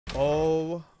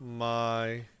Oh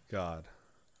my god.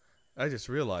 I just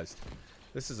realized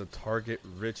this is a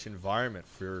target-rich environment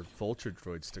for vulture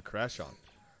droids to crash on.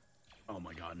 Oh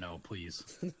my god, no,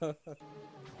 please. No?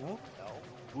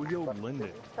 Julio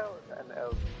Linden. An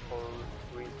L for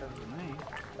reasons. I mean,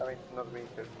 not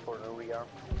reasons, for no reason.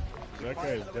 That guy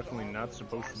is definitely not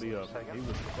supposed to be up. He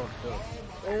was fucked up.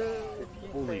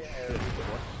 Holy shit.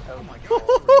 What? Oh my god.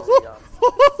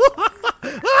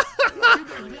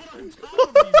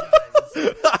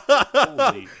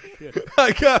 Holy shit.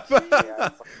 I got Yeah,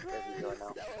 back.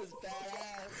 that was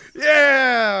badass.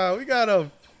 Yeah, we got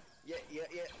him. Yeah.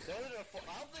 No, I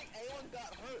don't think anyone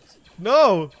got hurt.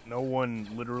 No.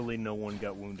 Literally no one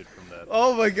got wounded from that.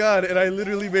 Oh my god, and I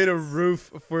literally made a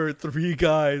roof for 3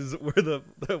 guys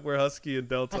where Husky and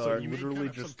Delta Also, are. you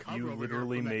You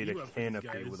literally made a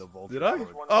canopy with a vulture. Did I? droid.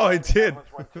 Oh, I did.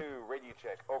 Radio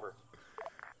check, over.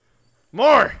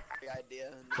 More. Big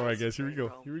idea. Alright guys, here we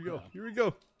go. Here we go. Here we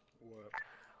go.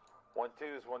 1-2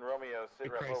 is 1 Romeo, sit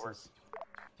Big rep over. crisis.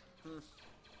 Do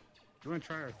you want to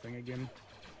try our thing again?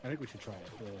 I think we should try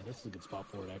it. This is a good spot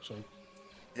for it, actually. You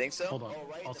think so? Hold on. Oh,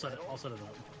 right, I'll the set it. middle? I'll set it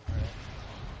up.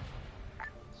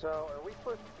 So, are we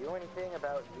supposed to do anything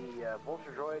about the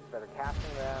vulture droids that are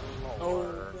casting them? Or...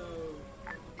 Oh no.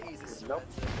 Jesus. Nope.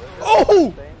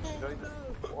 Oh!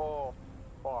 Oh,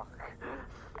 fuck.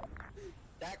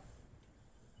 That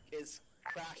is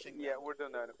crashing. Yeah, we're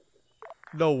done that.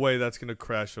 No way that's gonna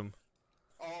crash him.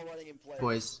 All running in place.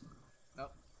 Boys. Oh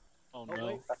Oh no.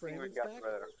 wait, I think we Freeman's got back?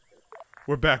 better.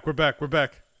 We're back. We're back. We're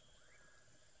back.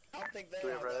 I don't think they Do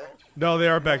we are. have brother? No, they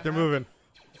are back. They're moving.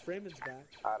 Freeman's back.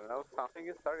 I don't know, something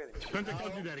is targeting. Spencer,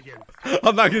 don't do that again.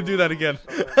 I'm not gonna do that again.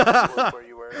 Where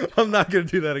you were. I'm not gonna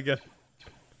do that again.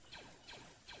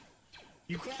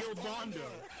 You killed Rondo.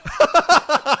 I'm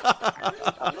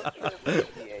not sure if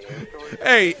it's the AA story.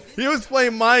 Hey, he was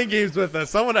playing mind games with us.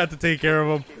 Someone had to take care of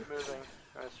him. Keep moving.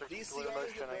 These With CRs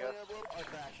emotion, that I go guess. in a room are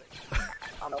crashing.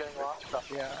 I'm getting lost.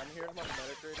 Yeah, I'm here with my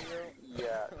medic radio.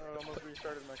 Yeah. I almost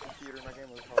restarted my computer. My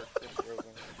game was hard. It's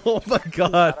frozen. Oh my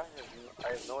god. I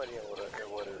have no idea what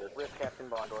it is. Where's Captain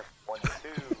Bondor?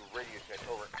 1-2, radio check,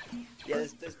 over. Yeah,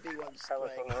 this B1's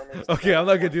spraying. Okay, I'm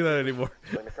not gonna do that anymore.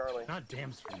 Charlie. God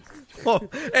damn, Spencer. Oh,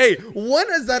 hey, when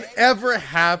has that ever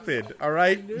happened? All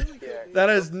right, that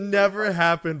has never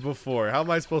happened before. How am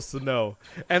I supposed to know?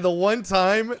 And the one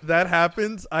time that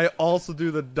happens, I also do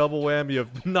the double whammy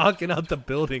of knocking out the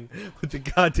building with the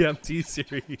goddamn T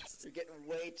series. You're getting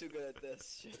way too good at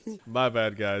this. My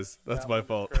bad, guys. That's my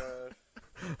fault. Crashed.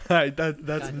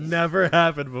 That's never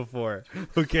happened before.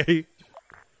 Okay,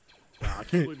 Wow, I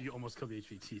can't believe you almost killed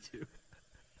HVT too.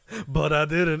 but I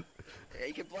didn't. Yeah,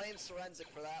 you can blame SorensiC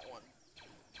for that one.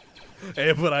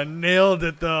 Hey, but I nailed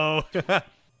it though.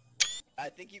 I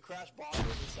think you crashed Bob and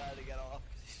decided to get off.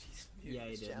 He's Yeah, he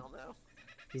his did. channel now.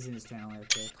 He's in his channel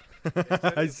AFK.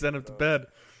 I sent him to bed.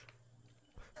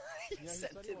 He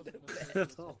sent him to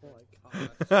bed. Oh my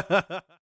god.